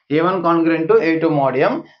 A1 congruent to A2 mod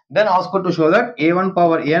M. Then ask to show that A1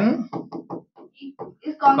 power n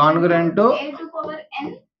is congruent to A2 power n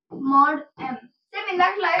mod M.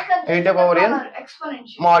 8 power n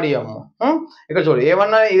mod m. ఇక్కడ చూడు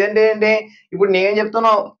ఏమన్నా ఇదంటే ఏంటి, ఇప్పుడు నేను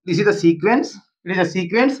చెప్తున్నావు this is the sequence, it is the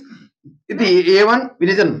sequence ఇది a1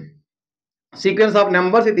 vision sequence of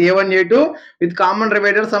numbers ఇది a1 a2 with common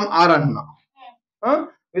reminder some r అంటున్నా,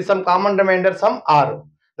 with some common remainder some r.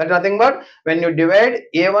 That is nothing but when you divide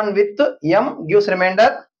a1 with m gives remainder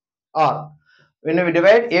r. When you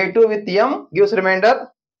divide a2 with m gives remainder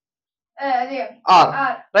r.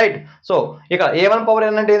 Right? So ఇక్కడ a1 power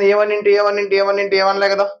n అంటే a1 into a1 into a1 into a1 లే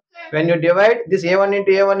కదా. When you divide this a1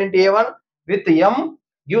 into a1 into a1 with m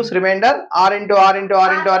gives remainder r into r into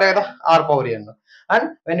r into r కదా, r power n. And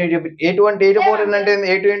when you divide a2 అంటే a2 power n అంటే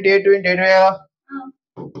a2 into a2 into a2 కదా,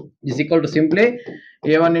 is equal to simply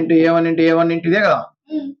a1 into a1 into a1 into ఇదే కదా,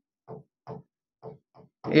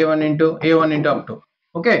 a1 into up to,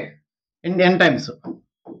 okay, in n times.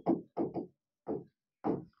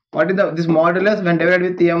 What is this modulus when divided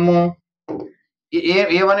with m?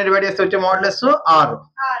 a1 divided చేస్తే వచ్చే modulus r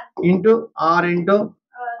into r into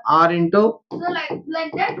r into so like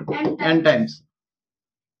that n times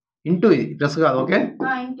into ఇది plus కాదు, okay,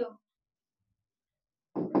 into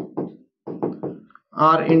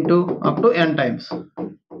r into up to n times.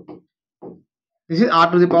 This is r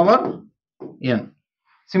to the power n.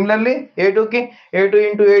 Similarly a2 ki a2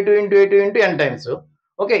 into a2 into a2 into n times,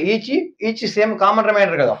 okay, each same common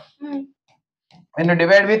remainder kada. When you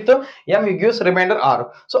divide with m it gives remainder r,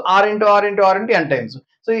 so r into r into r into n times,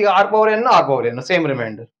 so you r power n same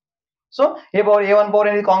remainder. So a1 power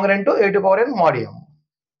n is congruent to a2 power n mod m.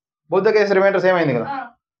 Both the case remainder same అయింది కదా,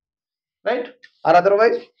 right? Or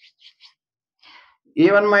otherwise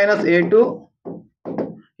a1 minus a2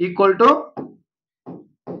 equal to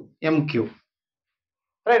m cube,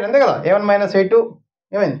 right? అంతే కదా, a1 minus a2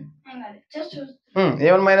 ఏమైంది,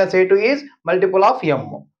 a1 minus a2 is multiple of m,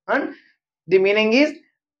 and the meaning is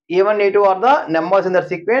a1 a2 are the numbers in the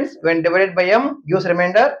sequence when divided by m gives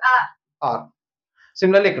remainder r.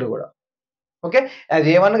 Similarly ఇక్కడ కూడా, okay, as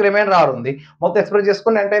a1 కి reminder r ఉంది, మొత్తం express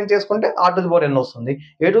చేసుకుంటే n time చేసుకుంటే r to the power n వస్తుంది.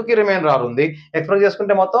 a2 కి reminder r ఉంది, ఎక్స్ప్రెస్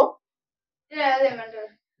చేసుకుంటే మొత్తం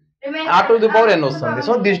r to the power n వస్తుంది.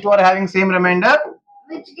 So these two are having same remainder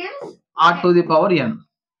which gives r to the power n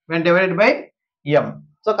when divided by m.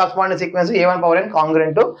 So corresponding sequence a1 power n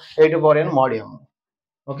congruent to a2 power n mod m.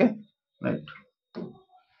 Okay, right.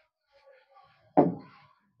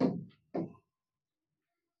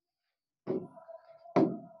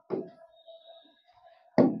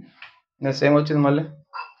 Same వచ్చింది మళ్ళీ.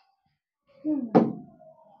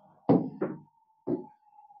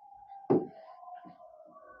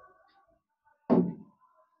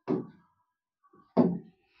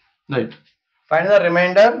 Right. Find the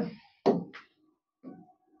remainder.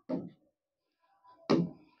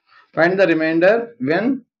 Find the remainder when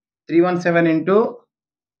 317 into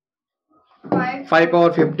 5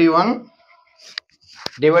 power 51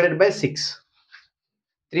 divided by 6.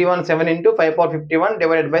 317 into 5 power 51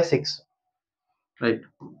 divided by 6. Right.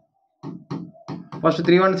 First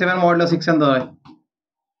 317 modulus 6 and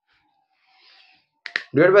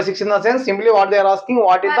divided by 6 in the sense simply what they are asking,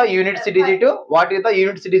 what is the units digit, what is the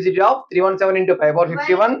units digit of 317 into 5 power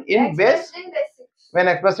 51 in base when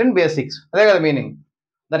expressed in base 6. అదే కదా meaning.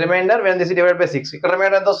 The remainder when this is divided by 6. ఇక్కడ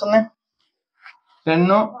reminder ఎంత వస్తుంది, 10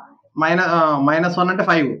 minus 1 అంటే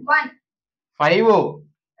 5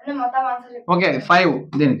 okay 5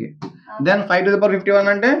 దీనికి, then 5 to the power 51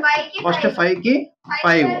 అంటే first 5 కి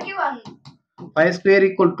 5 square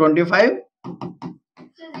equal 25.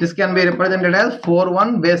 This can be represented as 4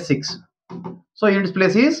 1 base 6. So units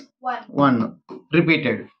place is 1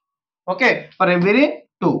 repeated, okay, for every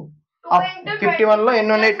 2. 51 లో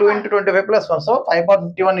ఎన్ని ఉన్నాయి, 2 into 25 plus 1. So 5 power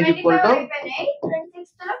 51 is equal to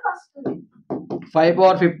 5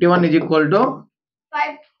 power 51 is equal to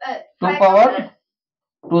 2 power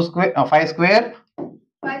 2 square 5 square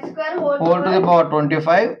whole to the power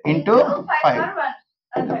 25 into 5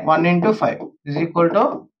 1 into 5 is equal to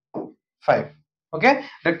 5. Okay,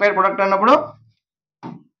 required product అన్నప్పుడు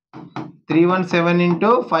 317 into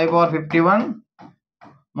 5 power 51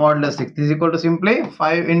 modulus 6 is equal to simply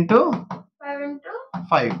 5 into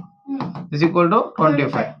 5 is equal to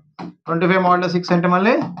 25. 25 modulus 6 అంటే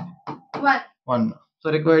మళ్ళీ 1. So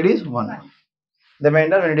required is 1. The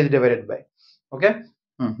remainder when it is divided by. Okay.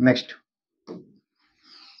 Next.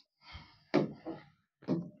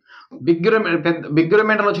 Big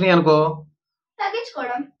reminder వచ్చినాయి అనుకో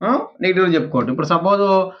negative చెప్పుకోండి. ఇప్పుడు suppose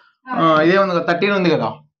ఇదే ఉంది కదా 13 ఉంది కదా,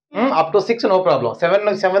 అప్ టు 6 నో ప్రాబ్లం.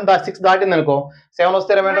 6 దాటింది అనుకో, 7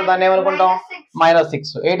 వస్తే రిమైండర్ దాన్ని ఏమనుకుంటాం -6,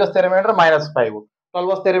 8 వస్తే రిమైండర్ -5, 12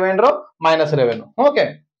 వస్తే రిమైండర్ -11. ఓకే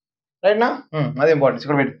రైట్ నా, అదే ఇంపార్టెంట్.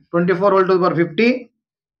 ఇక్కడ 24 whole to the power 50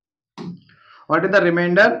 what is the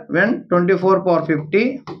remainder when 24 power 50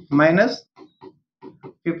 minus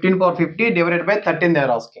 15 power 50 divided by 13 they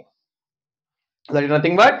are asking. That is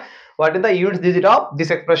nothing but what is the units digit of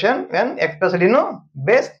this expression when expressed in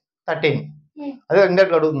base 13. అదే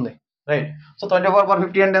indirect అడుగుతుంది, right. So 24 power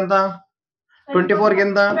 50 అంటే ఎంత? 24 కి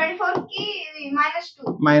ఎంత? 24 కి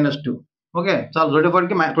 -2. Okay, చాలు. 24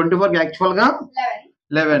 కి actual గా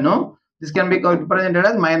 11. This can be represented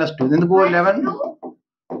as -2. ఎందుకు 11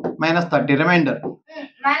 -30 reminder.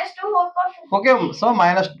 -2 whole power 50. Okay, so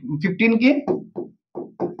 -15 కి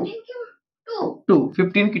 2,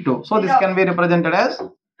 15 కి 2. So this can be represented as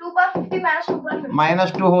 2 power 50 minus 2 power 50.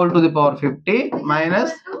 -2 whole to the power 50 minus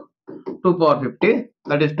 2 power 50.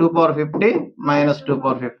 That is 2 power 50 minus 2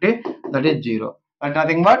 power 50. That is 0. And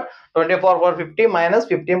nothing but 24 power 50 minus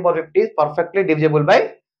 15 power 50 is perfectly divisible by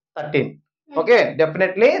 13. Okay,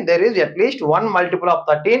 definitely there is at least one multiple of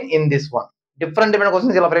 13 in this one. Different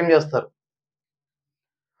questions ఇలా frame చేస్తారు.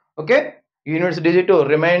 Okay, units digit,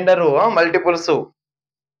 reminder, multiples.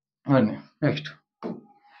 Next,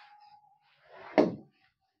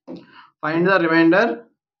 find the remainder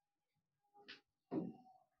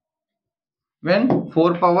when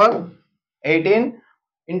 4 power 18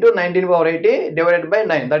 into 19 power 80 divided by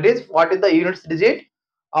 9. That is, what is the units digit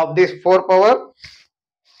of this 4 power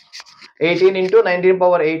 18 into 19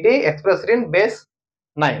 power 80 expressed in base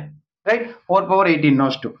 9, right? 4 power 18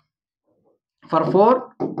 knows 2. For 4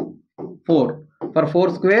 for 4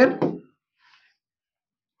 square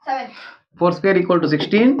 7. 4 square equal to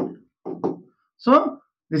 16. So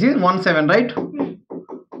this is 17, right?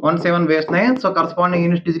 17 base 9. So corresponding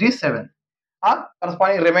unit digit is 7. Or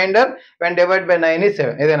corresponding remainder when divided by 9 is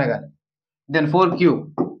 7. Then 4 cube.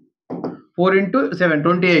 4 into 7,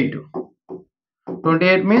 28.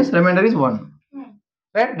 28 means remainder is 1.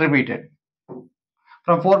 Right? Repeated.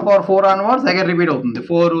 From 4 power 4 onwards, again repeat అవుతుంది.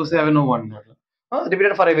 4, 7, 1.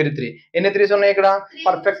 Repeated for every 3. ఎన్ని 3s ఉన్నాయి ఇక్కడ?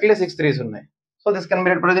 Perfectly 6 3s ఉన్నాయి. So this can be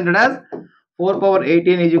represented as 4 power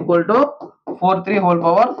 18 is equal to 4 3 whole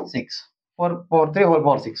power 6. 4 power 3 whole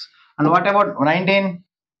power 6. And what about 19?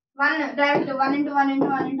 1 direct 1 into 1 into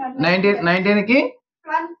 1 into 19 ki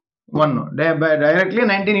 1. Directly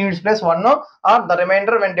 19 units plus 1 or the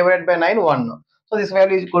remainder when divided by 9 1. So this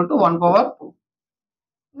value is equal to 1 power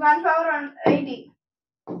 80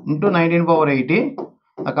 into 19 power 80.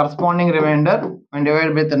 The corresponding remainder when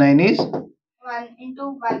divided by the 9 is 1 into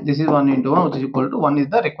 1. This is 1 into 1, which is equal to 1 is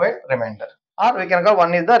the required remainder. Or we can call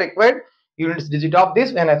 1 is the required units digit of this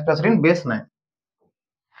when expressed in base 9.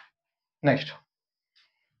 Next,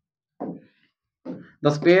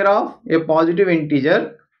 the square of a positive integer.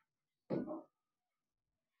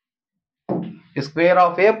 A square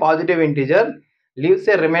of a positive integer leaves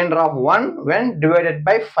a remainder of 1 when divided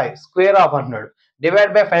by 5. Square of 100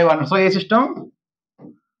 divided by 500. So a system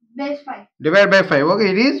Base 5. divided by 5. Okay,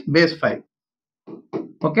 it is base 5.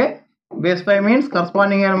 Okay, base 5 means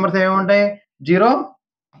corresponding numbers ఏమి ఉంటాయి? 0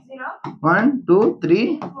 1 2 3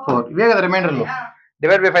 4. ఇవే కదా reminder లో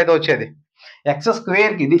divide by 5 తో వచ్చేది. x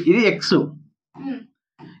square కి ఇది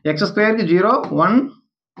x square కి 0 1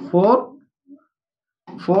 4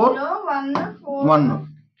 4 1.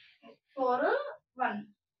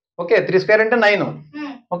 ఓకే, 3 స్క్వేర్ అంటే 9.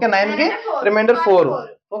 ఓకే, 9 కి రిమైండర్ 4.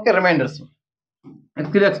 ఓకే, రిమైండర్స్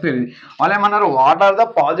వాళ్ళు ఏమన్నారు? What are the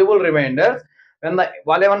possible reminders when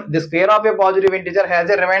the square of a positive integer has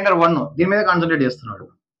a remainder 1. దీని మీద కాన్సంట్రేట్ చేస్తున్నాడు.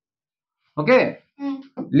 Okay,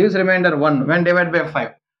 leaves remainder 1 when divided by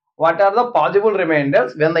 5. What are the possible remainders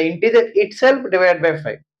when the integer itself divided by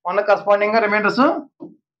 5? On the corresponding remainders 1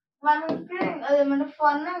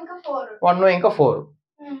 ఇంకా 4.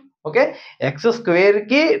 Okay, x square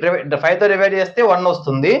కి 5 తో divide చేస్తే 1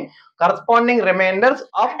 వస్తుంది. Corresponding reminders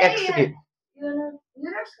of x కి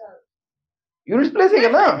units place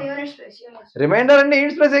కదా. Reminder అంటే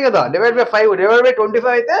units place కదా. Divide by 5 divide by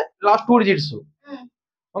 25 అయితే last 2 digits.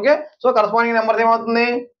 Okay, so corresponding numbers ఏమవుతుంది?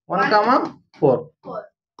 1 4.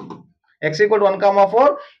 x equal to 1 4.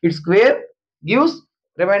 Its square gives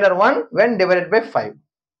remainder 1 when divided by 5.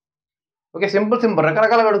 Okay, simple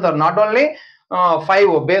రకరకాలుగా అడుగుతారు. Not only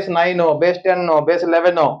 5 base 9 base 10 base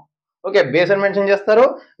 11. Okay, base అని mention చేస్తారు,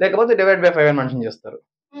 లేకపోతే divide by 5 అని mention చేస్తారు.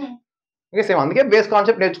 Okay, same. అందుకే base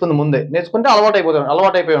concept నేర్చుకుంది ముందే. నేర్చుకుంటే అలవాటు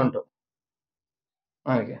అయిపోయి ఉంటాం.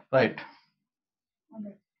 Okay, right.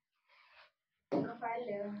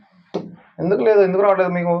 ఎందుకు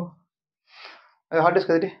రావట్లేదు మీకు? హార్డ్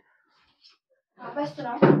డిస్క్ అది